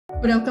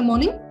Good afternoon,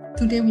 morning.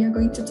 Today we are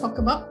going to talk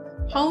about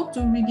how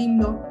to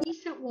redeem your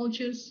eSac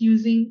vouchers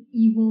using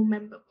EVO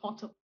member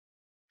portal.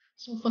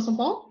 So first of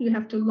all, you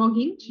have to log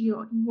in to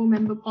your EVO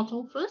member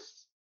portal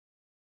first.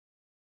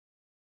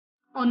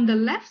 On the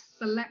left,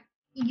 select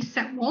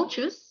eSac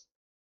vouchers.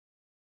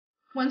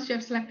 Once you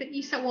have selected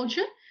eSac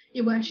voucher,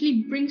 it will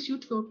actually brings you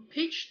to a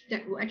page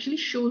that will actually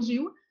shows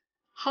you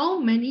how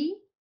many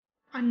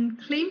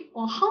unclaimed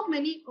or how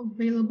many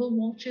available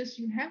vouchers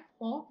you have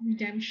for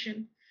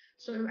redemption.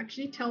 So it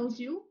actually tells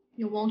you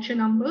your voucher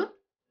number,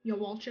 your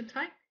voucher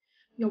type,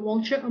 your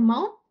voucher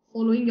amount,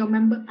 following your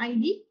member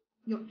ID,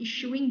 your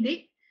issuing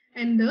date,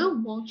 and the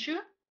voucher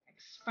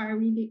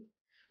expiry date.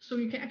 So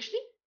you can actually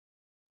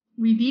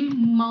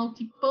redeem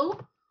multiple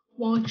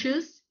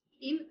vouchers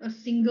in a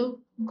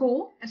single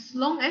go as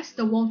long as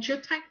the voucher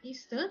type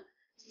is the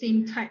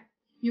same type.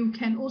 You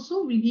can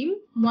also redeem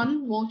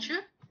one voucher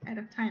at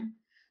a time.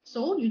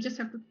 So you just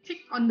have to click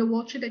on the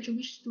voucher that you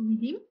wish to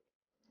redeem,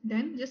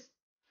 then just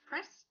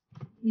press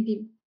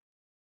redeem.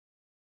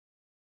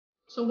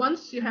 So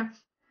once you have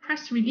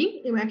pressed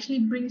redeem, it will actually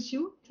brings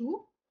you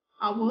to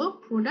our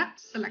product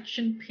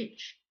selection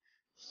page.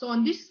 So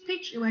on this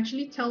page, it will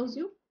actually tells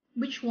you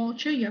which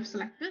voucher you have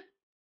selected,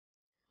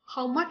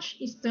 how much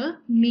is the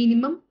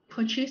minimum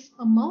purchase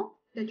amount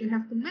that you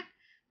have to make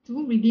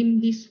to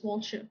redeem this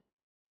voucher.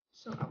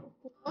 So I will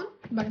go on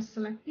by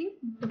selecting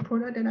the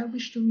product that I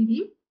wish to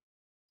redeem.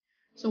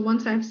 So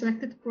once I have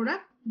selected the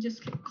product,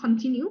 just click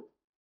continue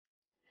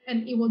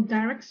and it will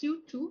direct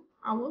you to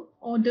our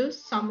order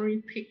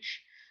summary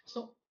page.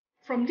 So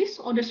from this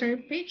order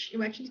summary page, it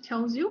actually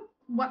tells you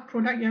what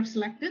product you have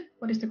selected,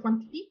 what is the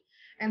quantity,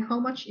 and how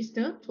much is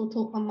the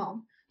total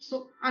amount.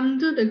 So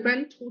under the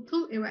grand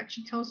total, it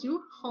actually tells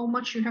you how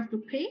much you have to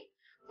pay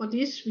for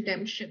this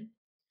redemption.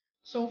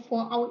 So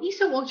for our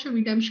eSac voucher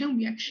redemption,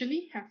 we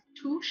actually have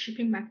two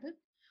shipping methods.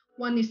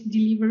 One is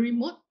delivery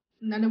mode,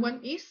 another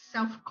one is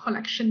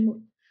self-collection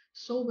mode.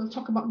 So we'll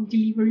talk about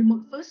delivery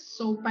mode first.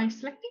 So by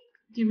selecting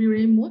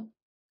delivery mode,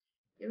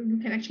 you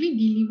can actually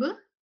deliver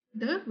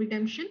the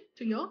redemption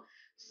to your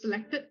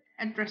selected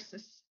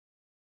addresses.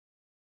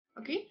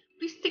 Okay,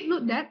 please take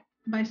note that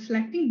by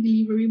selecting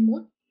delivery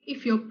mode,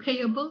 if your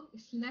payable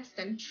is less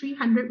than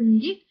 300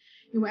 ringgit,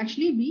 you will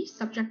actually be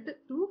subjected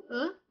to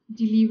a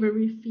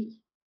delivery fee.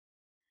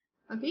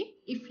 Okay,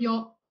 if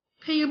your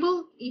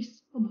payable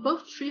is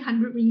above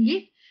 300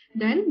 ringgit,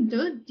 then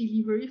the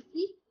delivery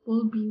fee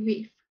will be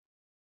waived.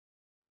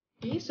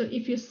 Okay, so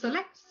if you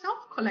select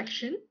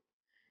self-collection,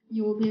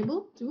 you will be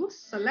able to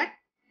select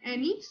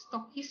any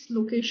stockist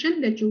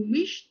location that you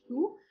wish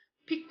to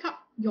pick up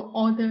your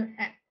order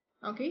at.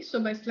 Okay,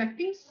 so by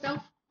selecting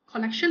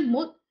self-collection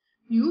mode,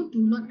 you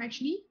do not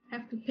actually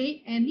have to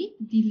pay any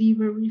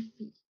delivery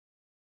fee.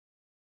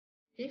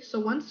 Okay, so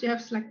once you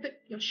have selected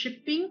your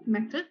shipping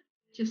method,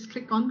 just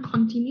click on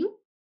continue.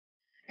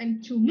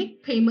 And to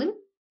make payment,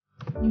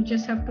 you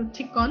just have to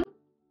tick on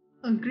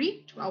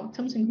agree to our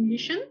terms and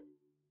conditions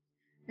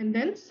and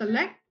then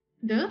select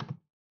the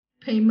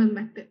payment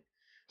method.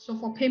 So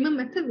for payment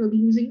method, we'll be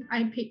using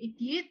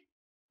iPay88.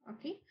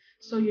 Okay,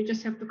 so you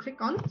just have to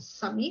click on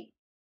submit.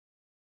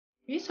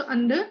 Okay, so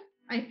under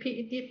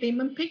iPay88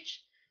 payment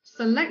page,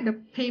 select the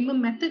payment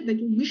method that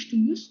you wish to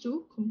use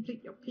to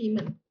complete your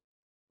payment.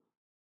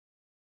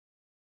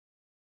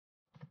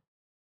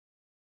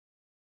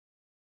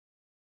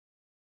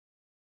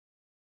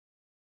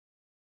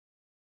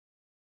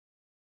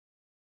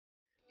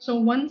 So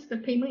once the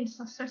payment is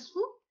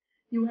successful,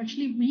 you will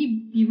actually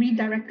be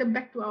redirected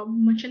back to our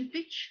merchant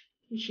page,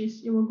 which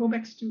is it will go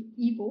back to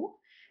EVO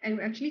and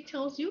it actually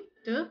tells you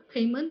the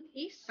payment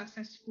is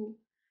successful.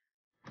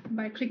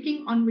 By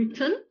clicking on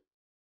return,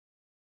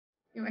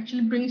 it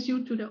actually brings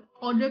you to the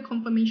order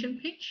confirmation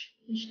page,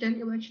 which then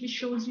it will actually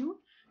shows you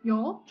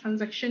your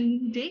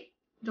transaction date,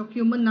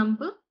 document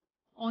number,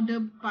 order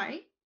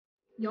by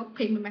your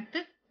payment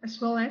method, as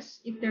well as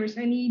if there is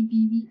any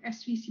BV,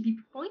 SV, CB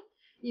point,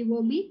 it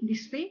will be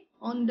displayed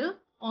on the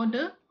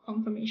order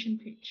confirmation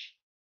page.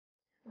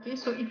 Okay,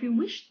 so if you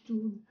wish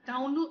to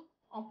download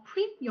or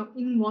print your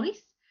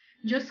invoice,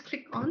 just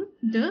click on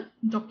the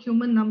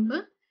document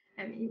number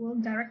and it will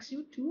direct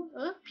you to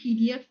a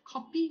PDF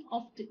copy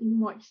of the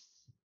invoice.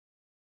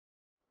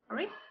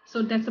 Alright,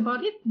 so that's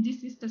about it.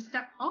 This is the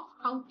step of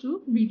how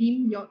to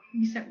redeem your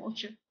eSac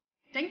voucher.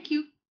 Thank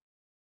you.